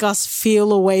to make us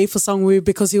feel a way for Sang-woo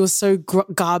because he was so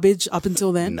garbage up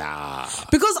until then? Nah.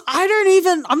 Because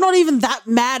I'm not even that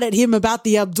mad at him about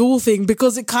the Abdul thing,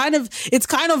 because it's kind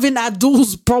of in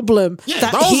Abdul's problem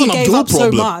that was he an gave Abdul up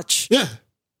problem. so much. Yeah,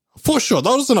 for sure.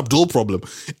 That was an Abdul problem.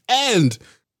 And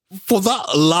for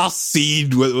that last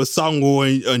scene with Sang-woo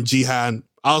and Jihan,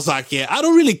 I was like, yeah, I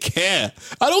don't really care.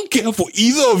 I don't care for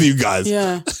either of you guys.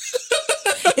 Yeah.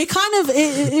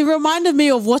 It reminded me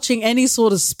of watching any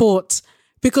sort of sport,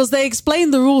 because they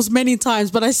explained the rules many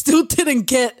times, but I still didn't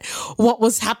get what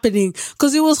was happening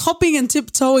because it was hopping and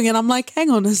tiptoeing, and I'm like, hang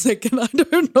on a second, I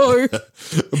don't know.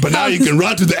 But now you can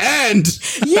run to the end.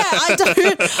 Yeah,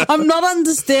 I'm not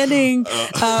understanding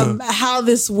how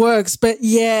this works, but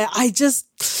yeah,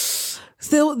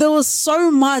 there was so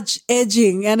much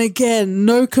edging and again,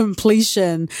 no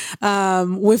completion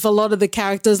with a lot of the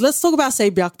characters. Let's talk about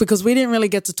Se-byuk because we didn't really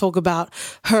get to talk about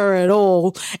her at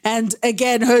all. And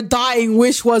again, her dying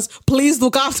wish was, please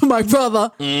look after my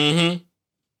brother. Mm-hmm.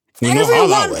 We know how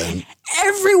that went.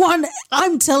 Everyone,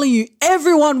 I'm telling you,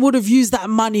 everyone would have used that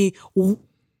money, and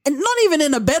not even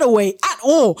in a better way at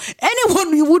all.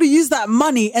 Anyone would have used that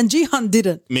money, and Jihan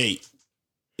didn't. Mate,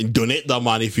 donate that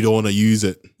money if you don't want to use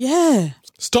it. Yeah.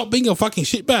 Stop being a fucking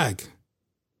shitbag.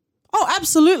 Oh,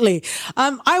 absolutely.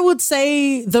 I would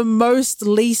say the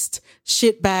least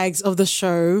shitbags of the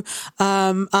show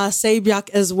are Se-byuk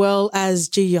as well as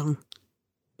Ji-young.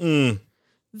 They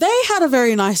had a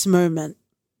very nice moment.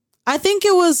 I think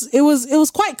it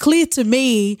was quite clear to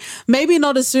me, maybe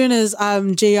not as soon as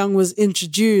Ji-young was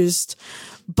introduced,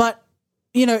 but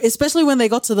you know, especially when they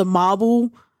got to the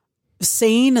marble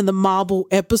scene and the marble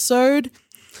episode,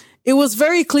 it was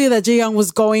very clear that Ji-young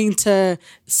was going to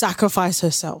sacrifice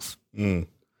herself.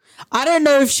 I don't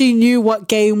know if she knew what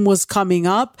game was coming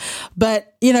up,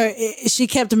 but, you know, she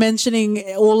kept mentioning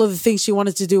all of the things she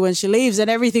wanted to do when she leaves, and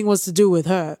everything was to do with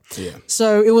her. Yeah.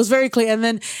 So it was very clear. And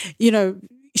then, you know,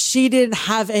 she didn't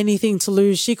have anything to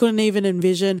lose. She couldn't even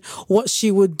envision what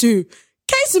she would do.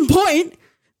 Case in point,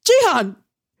 Jihan.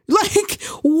 Like,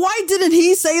 why didn't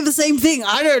he say the same thing?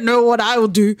 I don't know what I will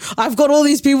do. I've got all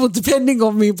these people depending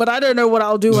on me, but I don't know what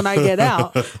I'll do when I get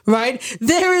out, right?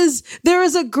 There is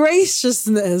a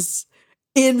graciousness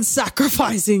in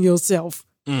sacrificing yourself.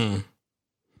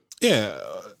 Yeah,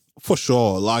 for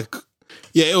sure. Like,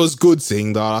 yeah, it was good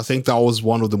seeing that. I think that was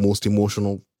one of the most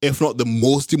emotional, if not the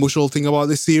most emotional thing about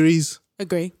this series.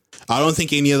 Agree. I don't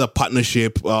think any other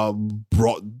partnership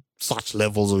brought such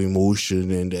levels of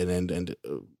emotion and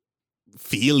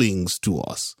feelings to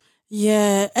us.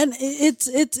 Yeah, and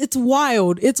it's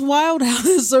wild. It's wild how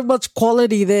there's so much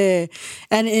quality there,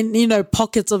 and in, you know,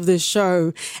 pockets of this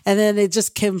show, and then it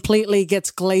just completely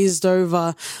gets glazed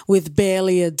over with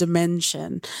barely a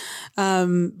dimension.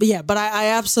 But I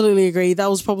absolutely agree. That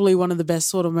was probably one of the best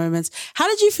sort of moments. How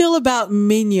did you feel about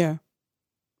Minya?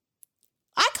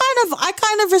 I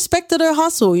kind of respected her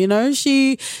hustle. You know,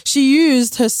 she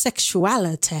used her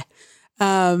sexuality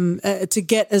to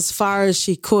get as far as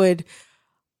she could.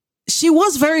 She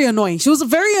was very annoying. She was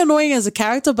very annoying as a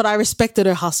character, but I respected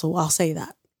her hustle. I'll say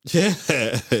that. Yeah,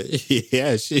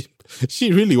 yeah.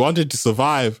 she really wanted to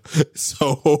survive.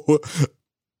 So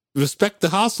respect the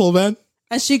hustle, man.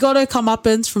 And she got her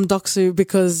comeuppance from Doksu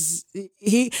because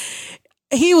he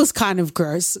was kind of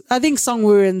gross. I think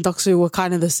Sungwoo and Doksu were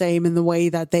kind of the same in the way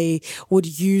that they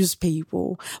would use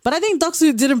people. But I think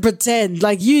Doksu didn't pretend.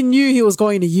 Like, you knew he was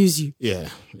going to use you. Yeah.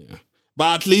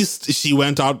 But at least she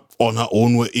went out on her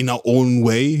own way, in her own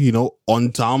way, you know,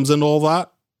 on terms and all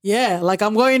that. Yeah, like,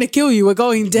 I'm going to kill you. We're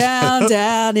going down,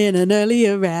 down in an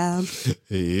earlier round.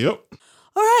 Yep.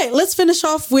 All right, let's finish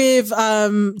off with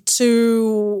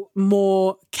two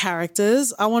more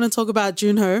characters. I want to talk about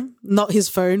Junho, not his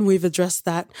phone. We've addressed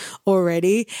that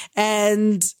already.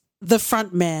 And the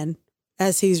front man,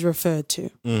 as he's referred to.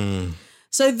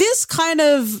 So this kind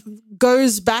of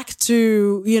goes back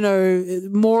to, you know,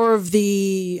 more of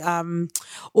the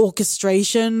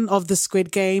orchestration of the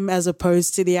Squid Game as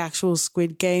opposed to the actual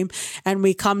Squid Game. And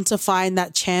we come to find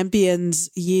that champions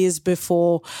years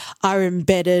before are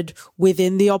embedded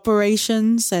within the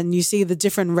operations. And you see the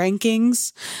different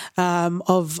rankings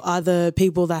of other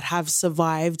people that have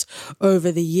survived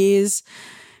over the years.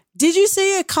 Did you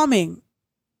see it coming?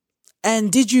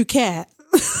 And did you care?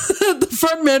 The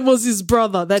front man was his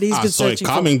brother that he's been searching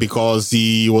for. I saw it coming because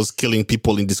he was killing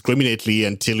people indiscriminately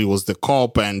until he was the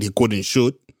cop and he couldn't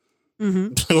shoot.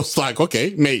 It was like,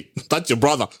 okay, mate, that's your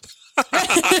brother.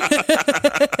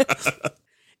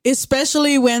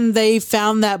 Especially when they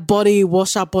found that body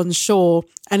wash up on shore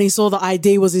and he saw the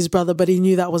ID was his brother, but he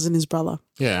knew that wasn't his brother.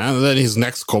 Yeah, and then his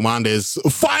next command is,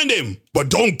 find him, but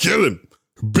don't kill him.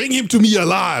 Bring him to me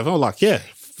alive. I'm like, yeah,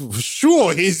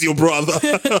 sure, he's your brother.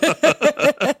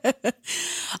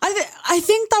 I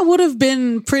think that would have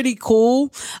been pretty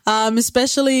cool,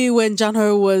 especially when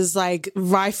Junho was like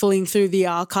rifling through the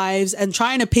archives and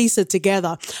trying to piece it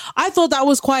together. I thought that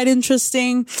was quite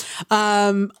interesting.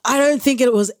 I don't think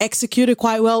it was executed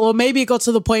quite well, or maybe it got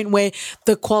to the point where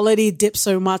the quality dipped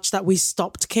so much that we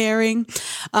stopped caring.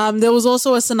 There was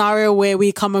also a scenario where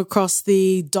we come across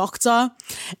the doctor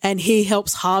and he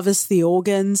helps harvest the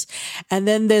organs. And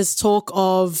then there's talk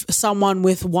of someone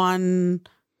with one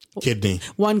kidney,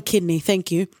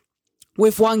 thank you.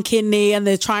 With one kidney, and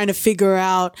they're trying to figure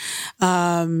out,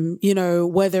 you know,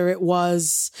 whether it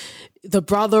was the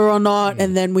brother or not.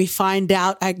 And then we find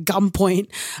out at gunpoint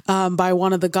by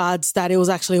one of the guards that it was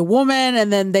actually a woman.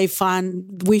 And then we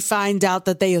find out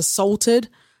that they assaulted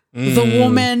the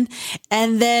woman.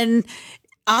 And then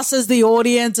us as the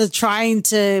audience are trying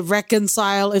to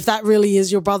reconcile if that really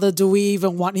is your brother. Do we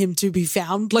even want him to be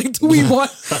found? Like, do we want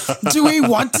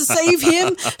to save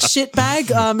him?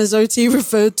 Shitbag, as OT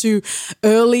referred to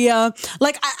earlier.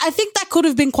 Like, I think that could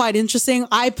have been quite interesting.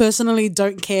 I personally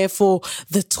don't care for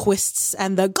the twists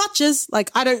and the gotchas. Like,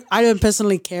 I don't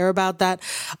personally care about that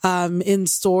in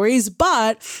stories,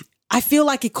 but I feel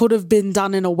like it could have been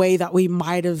done in a way that we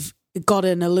might have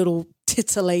gotten a little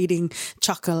titillating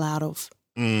chuckle out of.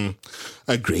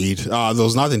 Agreed. There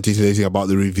was nothing titillating about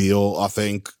the reveal. I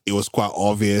think it was quite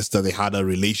obvious that they had a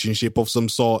relationship of some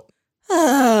sort.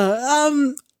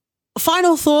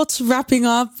 Final thoughts, wrapping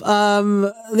up.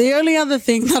 The only other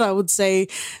thing that I would say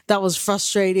that was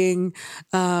frustrating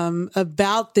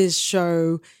about this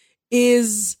show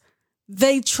is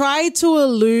they try to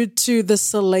allude to the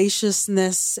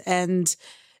salaciousness and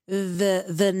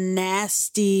the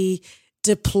nasty,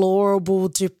 deplorable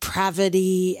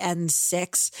depravity and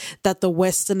sex that the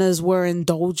Westerners were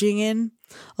indulging in.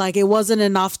 Like, it wasn't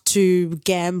enough to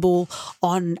gamble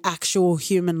on actual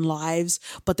human lives,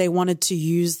 but they wanted to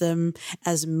use them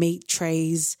as meat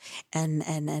trays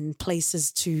and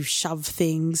places to shove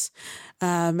things.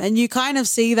 And you kind of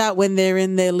see that when they're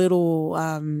in their little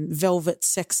velvet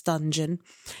sex dungeon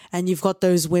and you've got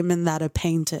those women that are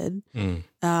painted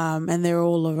and they're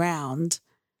all around.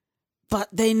 But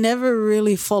they never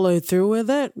really followed through with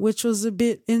it, which was a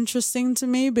bit interesting to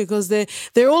me because they're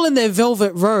all in their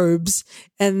velvet robes,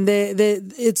 and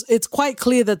it's quite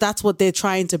clear that that's what they're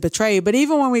trying to portray. But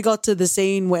even when we got to the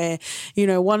scene where, you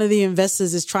know, one of the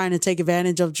investors is trying to take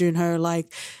advantage of Junho,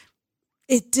 like,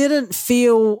 it didn't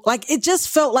feel like, it just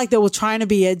felt like they were trying to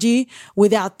be edgy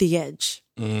without the edge.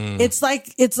 It's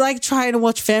like trying to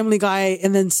watch Family Guy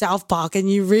and then South Park, and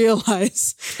you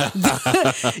realize the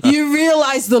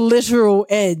literal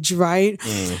edge, right?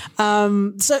 So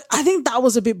I think that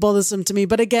was a bit bothersome to me.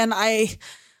 But again, I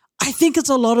think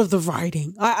it's a lot of the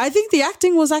writing. I think the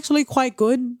acting was actually quite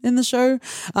good in the show.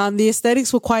 The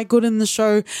aesthetics were quite good in the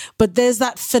show, but there's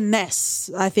that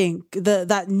finesse, I think,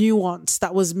 that nuance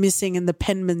that was missing in the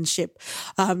penmanship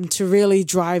to really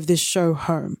drive this show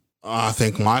home. I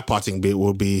think my parting bit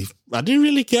will be, I didn't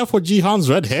really care for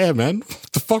Jihan's red hair, man.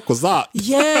 What the fuck was that?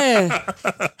 Yeah.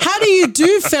 How do you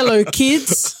do, fellow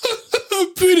kids?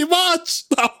 Pretty much.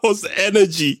 That was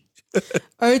energy.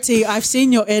 OT, I've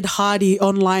seen your Ed Hardy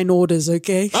online orders,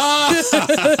 okay? Oh,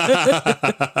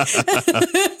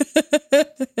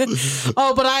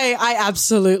 but I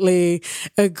absolutely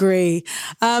agree.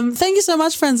 Thank you so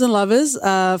much, friends and lovers,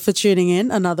 for tuning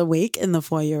in another week in the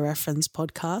For Your Reference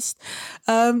podcast.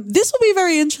 This will be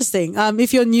very interesting.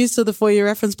 If you're new to the For Your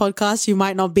Reference podcast, you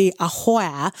might not be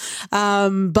aware,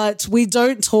 but we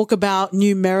don't talk about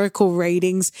numerical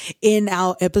ratings in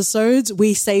our episodes.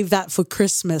 We save that for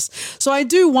Christmas. So I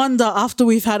do wonder, after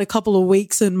we've had a couple of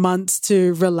weeks and months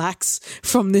to relax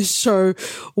from this show,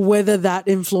 whether that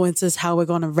influences how we're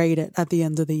going to rate it at the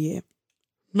end of the year.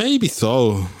 Maybe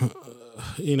so.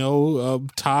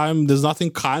 Time, there's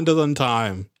nothing kinder than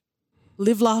time.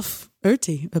 Live, laugh,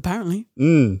 OT, apparently.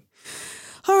 Mm.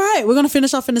 All right, we're going to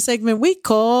finish off in a segment we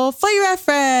call For Your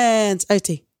Reference.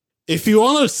 OT. If you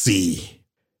want to see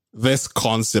this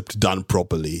concept done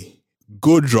properly,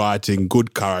 good writing,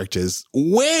 good characters,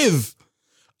 with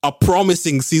a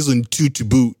promising season 2 to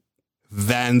boot,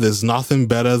 then there's nothing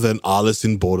better than Alice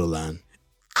in Borderland.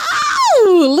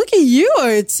 Oh, look at you,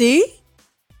 OT.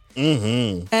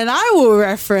 Mm-hmm. And I will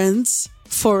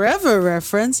forever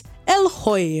reference El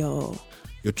Hoyo.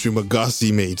 Your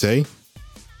Trimagasi mate, eh?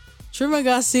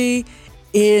 Trimagasi,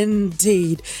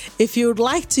 indeed. If you would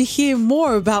like to hear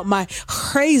more about my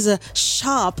razor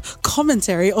sharp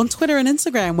commentary on Twitter and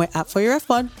Instagram, we're at For Your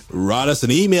F1. Write us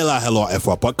an email at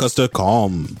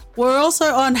hello@f1podcast.com. We're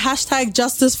also on hashtag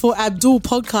Justice for Abdul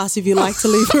podcast if you'd like to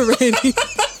leave a rating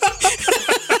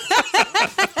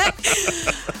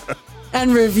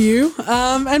and review.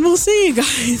 And we'll see you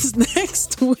guys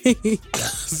next week.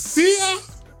 See ya.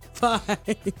 Bye.